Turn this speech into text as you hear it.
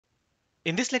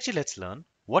In this lecture, let's learn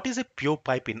what is a pure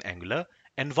pipe in Angular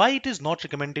and why it is not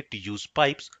recommended to use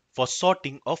pipes for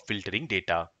sorting or filtering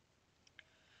data.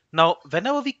 Now,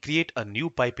 whenever we create a new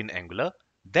pipe in Angular,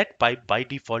 that pipe by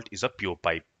default is a pure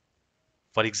pipe.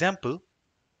 For example,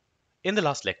 in the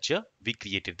last lecture, we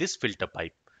created this filter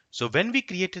pipe. So when we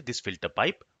created this filter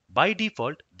pipe, by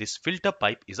default, this filter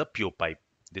pipe is a pure pipe.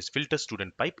 This filter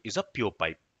student pipe is a pure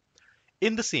pipe.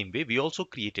 In the same way, we also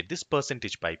created this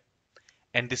percentage pipe.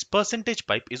 And this percentage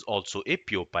pipe is also a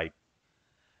pure pipe.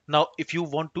 Now, if you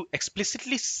want to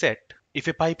explicitly set if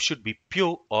a pipe should be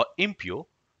pure or impure,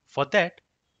 for that,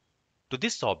 to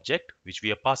this object, which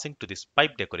we are passing to this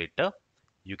pipe decorator,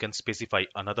 you can specify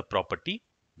another property,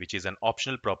 which is an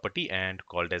optional property and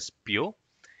called as pure.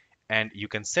 And you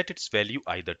can set its value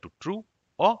either to true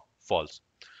or false.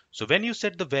 So when you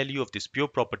set the value of this pure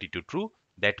property to true,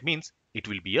 that means it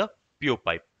will be a pure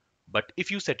pipe. But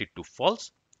if you set it to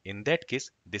false, in that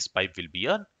case, this pipe will be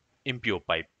an impure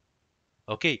pipe.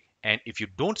 Okay, and if you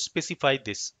don't specify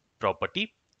this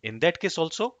property, in that case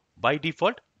also, by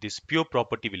default, this pure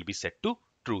property will be set to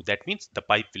true. That means the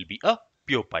pipe will be a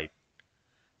pure pipe.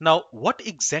 Now, what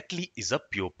exactly is a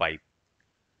pure pipe?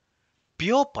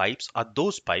 Pure pipes are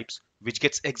those pipes which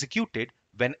gets executed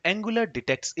when Angular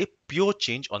detects a pure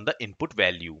change on the input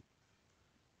value.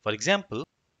 For example,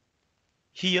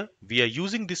 here we are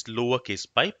using this lowercase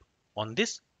pipe on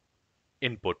this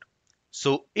input.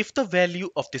 So if the value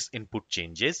of this input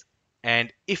changes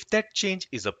and if that change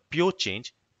is a pure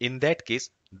change, in that case,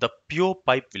 the pure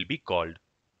pipe will be called.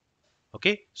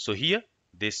 Okay, so here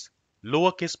this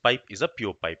lowercase pipe is a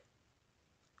pure pipe.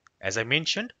 As I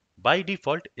mentioned, by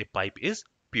default, a pipe is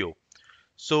pure.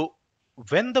 So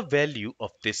when the value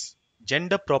of this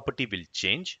gender property will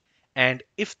change, and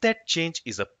if that change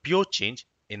is a pure change,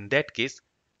 in that case,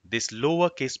 this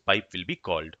lowercase pipe will be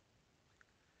called.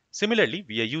 Similarly,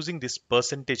 we are using this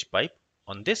percentage pipe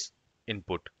on this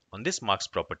input, on this marks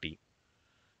property.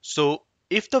 So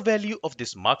if the value of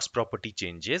this marks property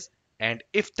changes, and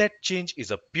if that change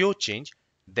is a pure change,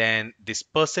 then this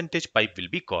percentage pipe will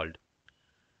be called.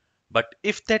 But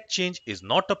if that change is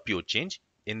not a pure change,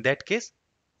 in that case,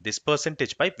 this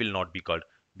percentage pipe will not be called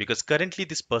because currently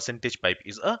this percentage pipe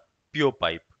is a pure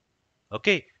pipe.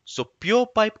 Okay, so pure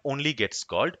pipe only gets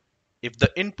called if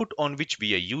the input on which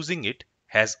we are using it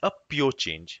has a pure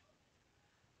change.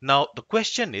 Now the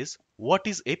question is, what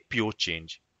is a pure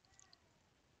change?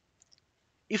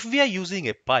 If we are using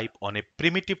a pipe on a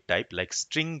primitive type like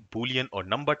string, boolean or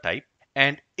number type,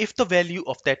 and if the value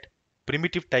of that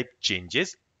primitive type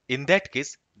changes, in that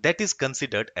case, that is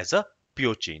considered as a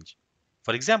pure change.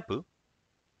 For example,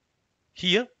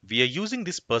 here we are using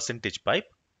this percentage pipe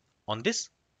on this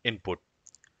input.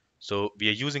 So we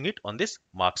are using it on this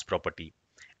marks property.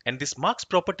 And this marks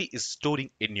property is storing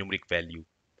a numeric value.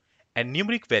 And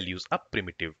numeric values are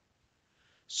primitive.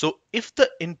 So if the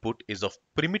input is of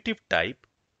primitive type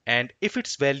and if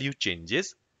its value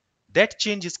changes, that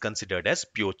change is considered as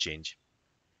pure change.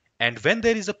 And when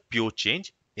there is a pure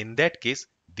change, in that case,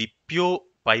 the pure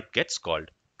pipe gets called.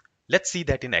 Let's see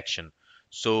that in action.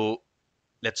 So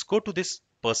let's go to this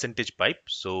percentage pipe.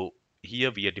 So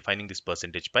here we are defining this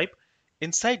percentage pipe.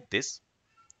 Inside this,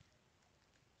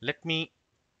 let me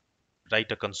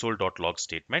write a console.log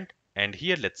statement. And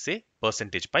here let's say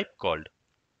percentage pipe called.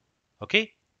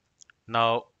 Okay.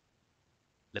 Now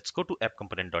let's go to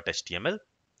app-component.html.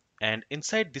 And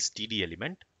inside this td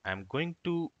element, I'm going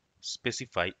to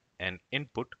specify an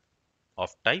input of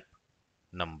type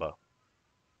number.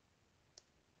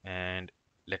 And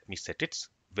let me set its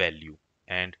value.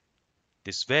 And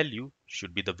this value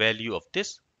should be the value of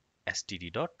this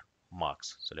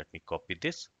std.marks. So let me copy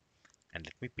this and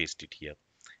let me paste it here.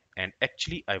 And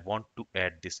actually, I want to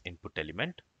add this input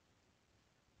element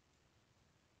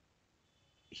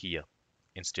here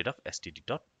instead of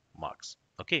std.marks.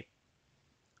 Okay.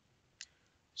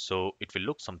 So it will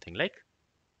look something like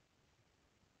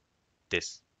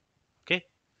this. Okay.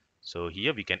 So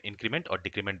here we can increment or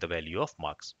decrement the value of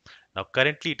marks. Now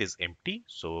currently it is empty.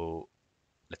 So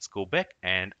let's go back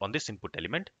and on this input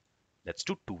element, let's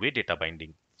do two-way data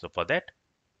binding. So for that,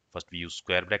 first we use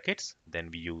square brackets, then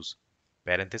we use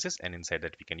parenthesis, and inside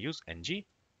that we can use ng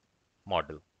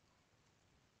model.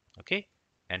 Okay.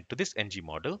 And to this ng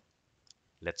model,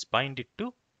 let's bind it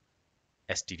to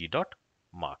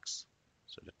std.marks.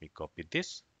 So let me copy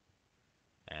this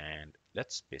and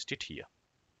let's paste it here.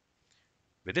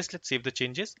 With this, let's save the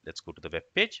changes. Let's go to the web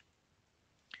page.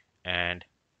 And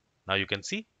now you can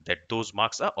see that those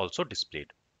marks are also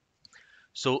displayed.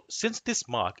 So since this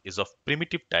mark is of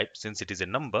primitive type, since it is a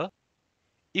number,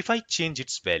 if I change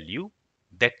its value,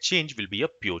 that change will be a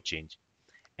pure change.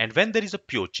 And when there is a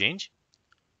pure change,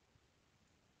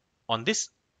 on this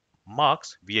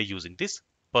marks, we are using this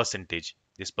percentage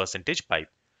pipe.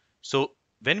 So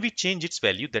when we change its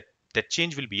value, that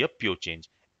change will be a pure change.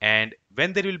 And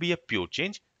when there will be a pure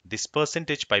change, this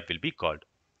percentage pipe will be called.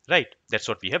 Right? That's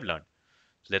what we have learned.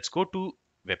 So let's go to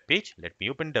web page. Let me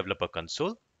open developer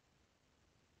console.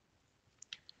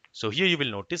 So here you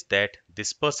will notice that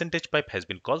this percentage pipe has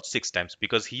been called 6 times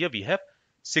because here we have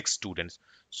 6 students.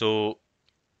 So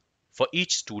for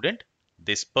each student,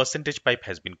 this percentage pipe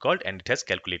has been called and it has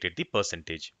calculated the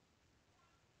percentage.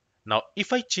 Now,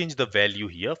 if I change the value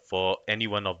here for any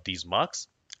one of these marks,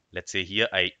 let's say here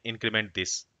I increment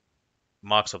this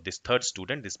marks of this third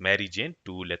student, this Mary Jane,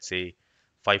 to let's say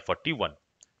 541.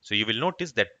 So you will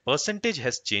notice that percentage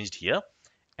has changed here,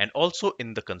 and also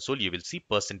in the console you will see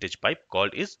percentage pipe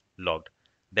called is logged.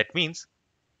 That means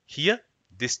here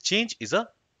this change is a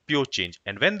pure change,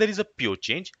 and when there is a pure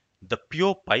change, the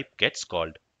pure pipe gets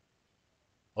called.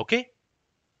 Okay?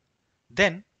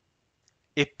 Then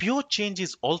a pure change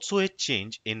is also a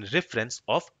change in reference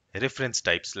of reference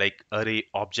types like array,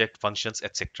 object, functions,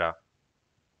 etc.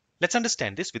 Let's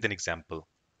understand this with an example.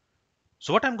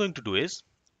 So what I'm going to do is,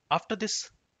 after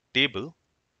this table,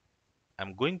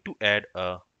 I'm going to add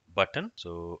a button.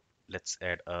 So let's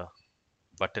add a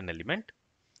button element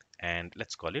and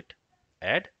let's call it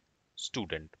add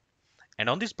student. And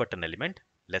on this button element,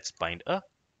 let's bind a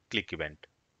click event.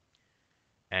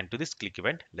 And to this click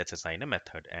event, let's assign a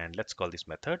method and let's call this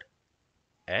method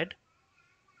add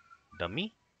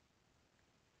dummy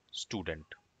student.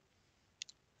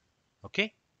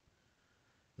 Okay.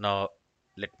 Now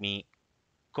let me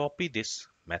copy this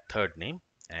method name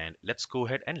and let's go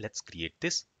ahead and let's create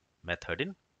this method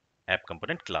in app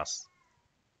component class.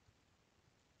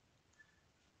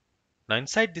 Now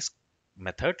inside this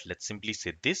method, let's simply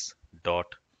say this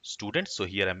dot student. So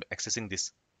here I'm accessing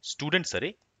this students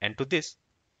array, and to this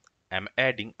I'm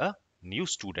adding a new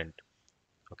student.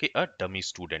 Okay, a dummy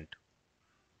student.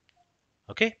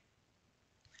 Okay,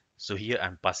 so here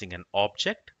I'm passing an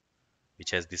object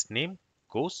which has this name,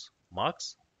 course,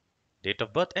 marks, date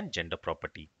of birth, and gender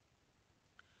property.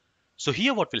 So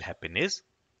here what will happen is,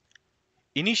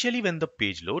 initially when the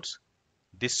page loads,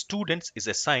 this students is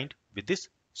assigned with this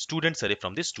students array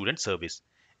from this student service,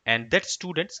 and that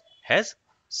students has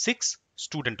 6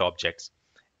 student objects,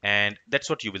 and that's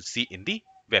what you will see in the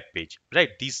web page, right?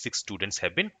 These 6 students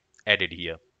have been added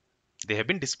here, they have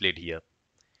been displayed here.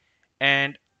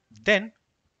 And then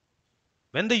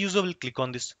when the user will click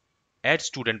on this add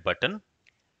student button,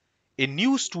 a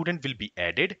new student will be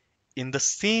added in the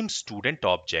same student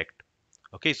object.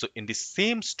 Okay, so in the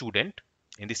same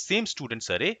students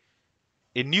array,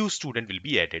 a new student will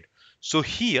be added. So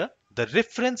here the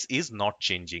reference is not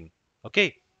changing.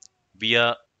 Okay, we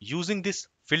are using this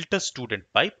filter student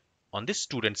pipe on this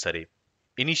students array.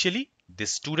 Initially,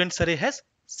 this students array has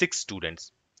 6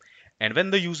 students, and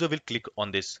when the user will click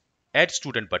on this add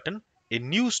student button, a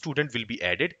new student will be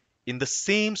added in the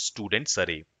same students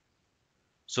array.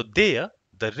 So there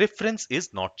the reference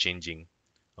is not changing.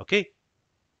 Okay,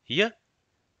 here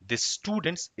this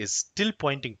students is still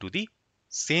pointing to the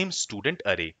same student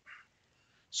array.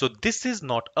 So this is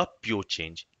not a pure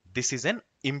change. This is an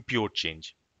impure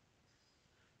change.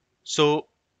 So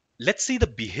let's see the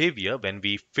behavior when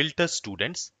we filter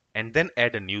students and then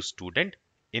add a new student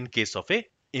in case of a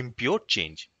impure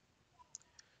change.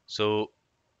 So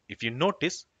if you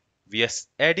notice, we are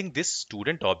adding this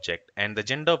student object and the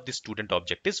gender of this student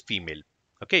object is female.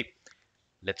 Okay,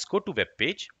 let's go to web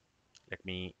page. Let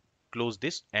me close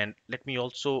this and let me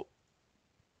also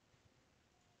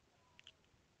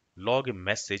log a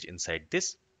message inside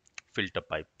this filter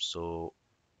pipe. So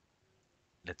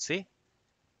let's say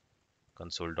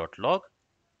console.log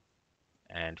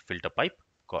and filter pipe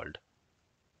called.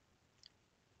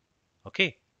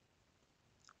 Okay,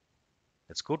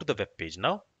 let's go to the web page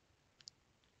now.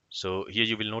 So here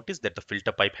you will notice that the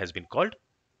filter pipe has been called,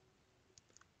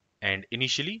 and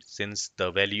initially, since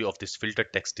the value of this filter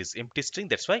text is empty string,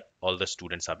 that's why all the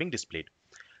students are being displayed.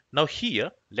 Now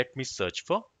here let me search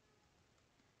for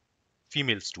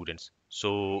female students.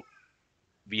 So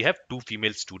we have 2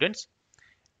 female students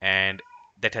and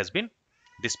that has been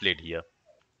displayed here.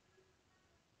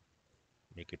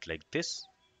 Make it like this.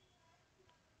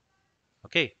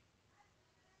 Okay,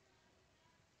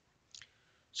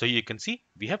 so you can see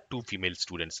we have 2 female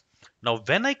students. Now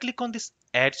when I click on this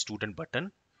add student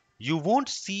button, you won't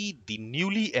see the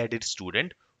newly added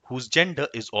student whose gender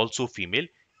is also female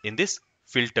in this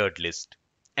filtered list,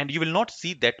 and you will not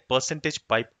see that percentage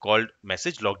pipe called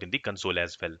message logged in the console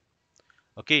as well.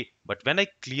 Okay, but when I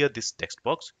clear this text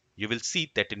box, you will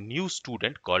see that a new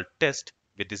student called test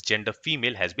with this gender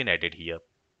female has been added here.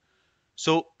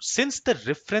 So since the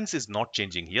reference is not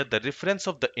changing here, the reference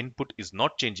of the input is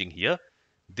not changing here,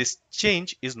 this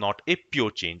change is not a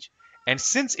pure change. And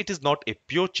since it is not a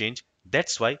pure change,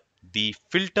 that's why the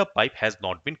filter pipe has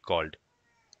not been called.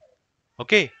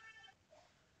 Okay,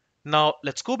 now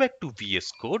let's go back to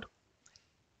VS Code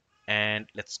and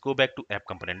let's go back to app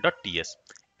component.ts.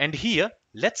 And here,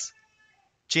 let's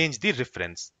change the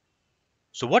reference.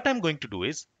 So what I'm going to do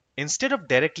is, instead of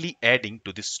directly adding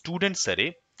to the students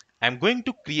array, I'm going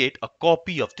to create a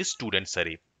copy of the students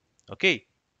array. Okay,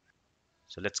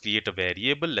 so let's create a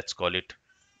variable. Let's call it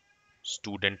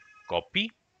student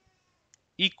copy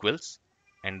equals,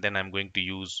 and then I'm going to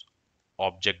use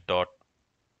object dot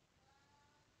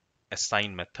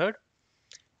assign method.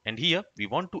 And here we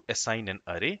want to assign an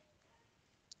array,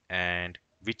 and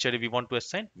which array we want to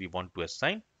assign? We want to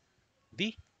assign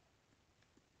the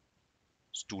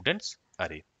students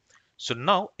array. So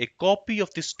now a copy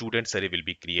of the students array will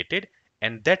be created,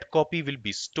 and that copy will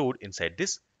be stored inside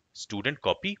this student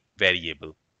copy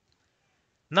variable.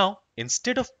 Now,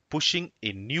 instead of pushing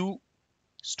a new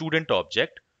student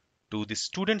object to the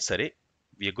students array,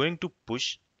 we are going to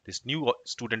push this new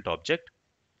student object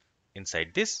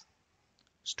inside this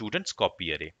students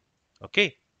copy array.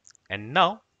 Okay, and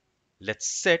now let's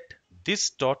set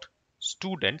this dot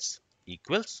students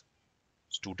equals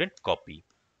student copy.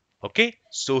 Okay,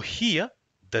 so here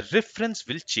the reference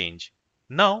will change.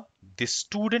 Now the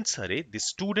students array, the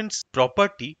students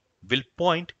property will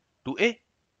point to a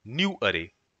new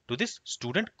array, to this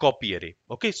student copy array.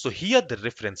 Okay, so here the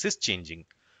reference is changing.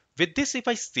 With this, if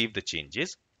I save the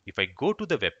changes, if I go to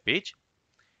the web page,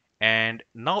 and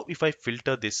now if I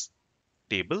filter this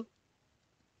table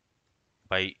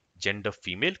by gender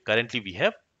female, currently we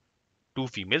have two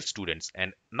female students.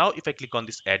 And now if I click on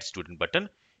this add student button,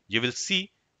 you will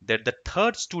see that the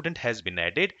third student has been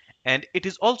added, and it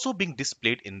is also being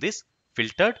displayed in this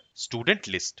filtered student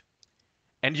list.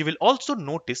 And you will also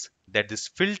notice that this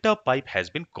filter pipe has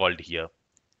been called here.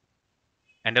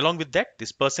 And along with that,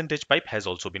 this percentage pipe has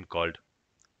also been called.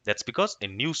 That's because a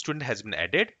new student has been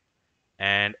added,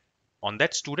 and on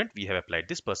that student we have applied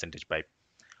this percentage pipe.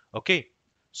 Okay,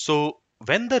 so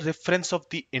when the reference of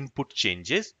the input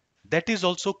changes, that is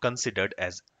also considered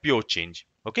as pure change.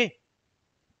 Okay,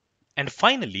 and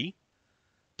finally,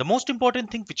 the most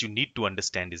important thing which you need to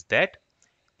understand is that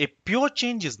a pure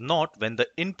change is not when the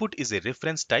input is a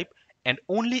reference type and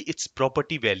only its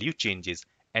property value changes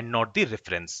and not the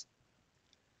reference.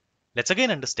 Let's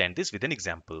again understand this with an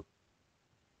example.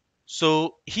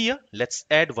 So here, let's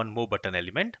add one more button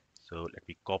element. So let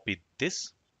me copy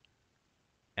this,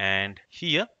 and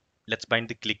here let's bind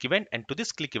the click event, and to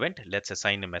this click event let's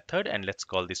assign a method, and let's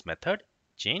call this method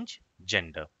change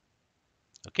gender.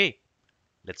 Okay,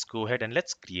 let's go ahead and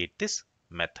let's create this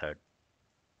method.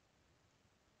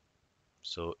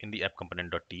 So in the app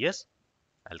component.ts,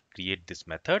 I'll create this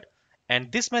method,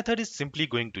 and this method is simply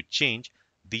going to change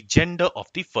the gender of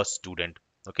the first student.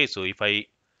 Okay, so if I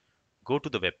go to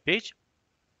the web page,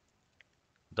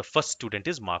 the first student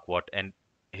is Mark Watt and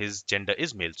his gender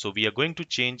is male. So we are going to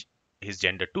change his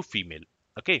gender to female.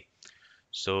 Okay,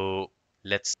 so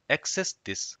let's access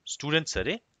this students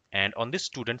array, and on this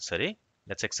students array,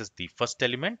 let's access the first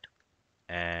element,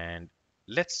 and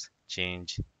let's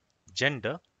change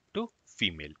gender to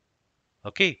female.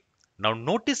 Okay, now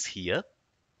notice here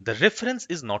the reference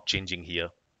is not changing here.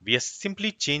 We are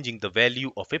simply changing the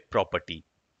value of a property.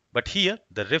 But here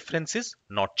the reference is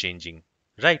not changing,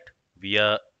 right? We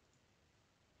are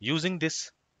using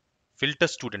this filter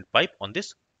student pipe on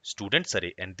this students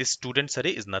array, and this students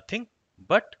array is nothing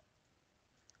but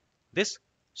this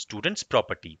students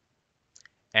property,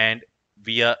 and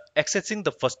we are accessing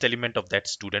the first element of that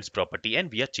students property,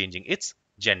 and we are changing its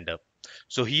gender.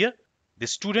 So here the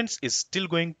students is still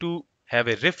going to have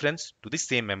a reference to the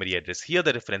same memory address. Here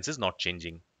the reference is not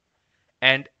changing,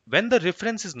 and when the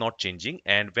reference is not changing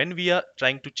and when we are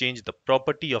trying to change the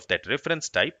property of that reference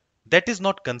type, that is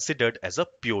not considered as a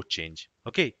pure change.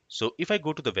 Okay, so if I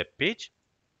go to the web page,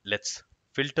 let's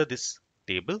filter this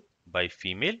table by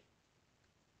female.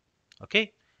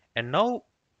 Okay, and now,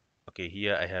 okay,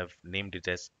 here I have named it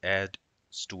as add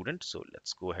student. So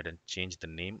let's go ahead and change the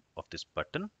name of this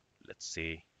button. Let's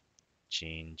say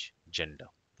change gender.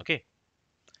 Okay,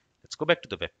 let's go back to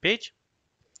the web page,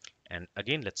 and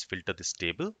again let's filter this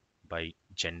table by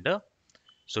gender.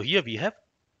 So here we have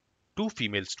two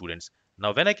female students.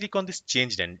 Now when I click on this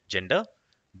change gender,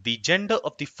 the gender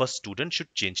of the first student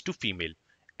should change to female,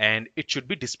 and it should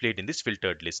be displayed in this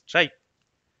filtered list, right?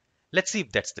 Let's see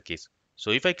if that's the case. So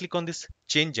if I click on this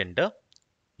change gender,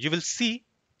 you will see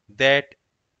that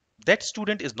that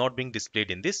student is not being displayed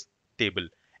in this table,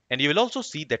 And you will also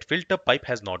see that filter pipe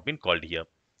has not been called here.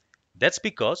 That's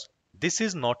because this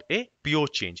is not a pure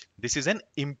change. This is an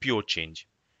impure change.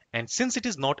 And since it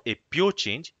is not a pure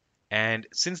change, and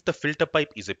since the filter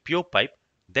pipe is a pure pipe,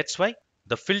 that's why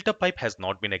the filter pipe has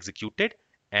not been executed,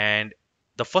 and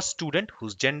the first student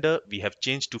whose gender we have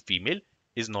changed to female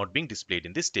is not being displayed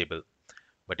in this table.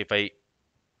 But if I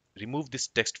remove this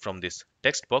text from this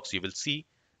text box, you will see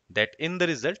that in the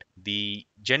result, the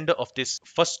gender of this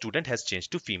first student has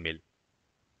changed to female.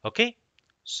 Okay,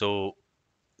 so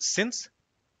since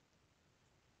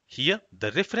here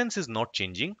the reference is not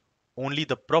changing, only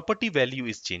the property value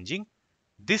is changing,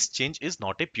 this change is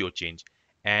not a pure change.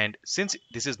 And since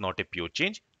this is not a pure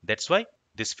change, that's why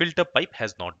this filter pipe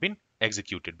has not been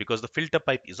executed, because the filter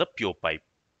pipe is a pure pipe.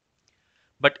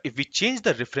 But if we change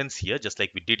the reference here, just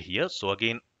like we did here, so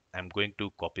again, I'm going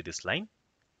to copy this line.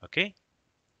 Okay,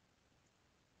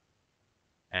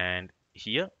 and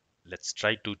here let's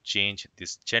try to change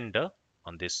this gender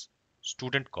on this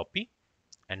student copy,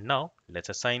 and now let's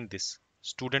assign this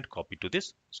student copy to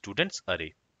this students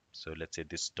array. So let's say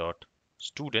this dot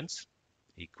students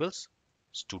equals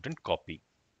student copy.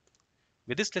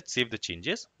 With this, let's save the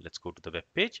changes. Let's go to the web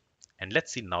page and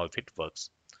let's see now if it works.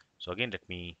 So again, let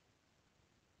me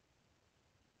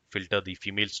filter the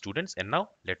female students, and now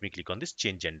let me click on this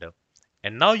change gender.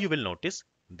 And now you will notice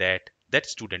that that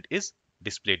student is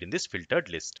displayed in this filtered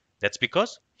list. That's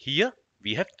because here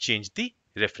we have changed the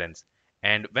reference,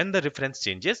 and when the reference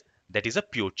changes, that is a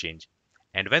pure change.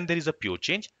 And when there is a pure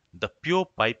change, the pure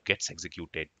pipe gets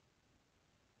executed.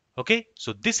 Okay,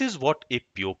 so this is what a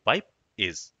pure pipe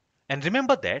is. And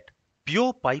remember that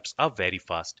pure pipes are very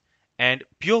fast, and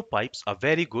pure pipes are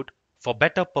very good for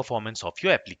better performance of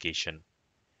your application.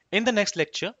 In the next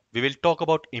lecture, we will talk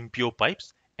about impure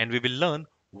pipes, and we will learn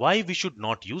why we should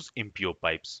not use impure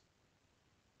pipes.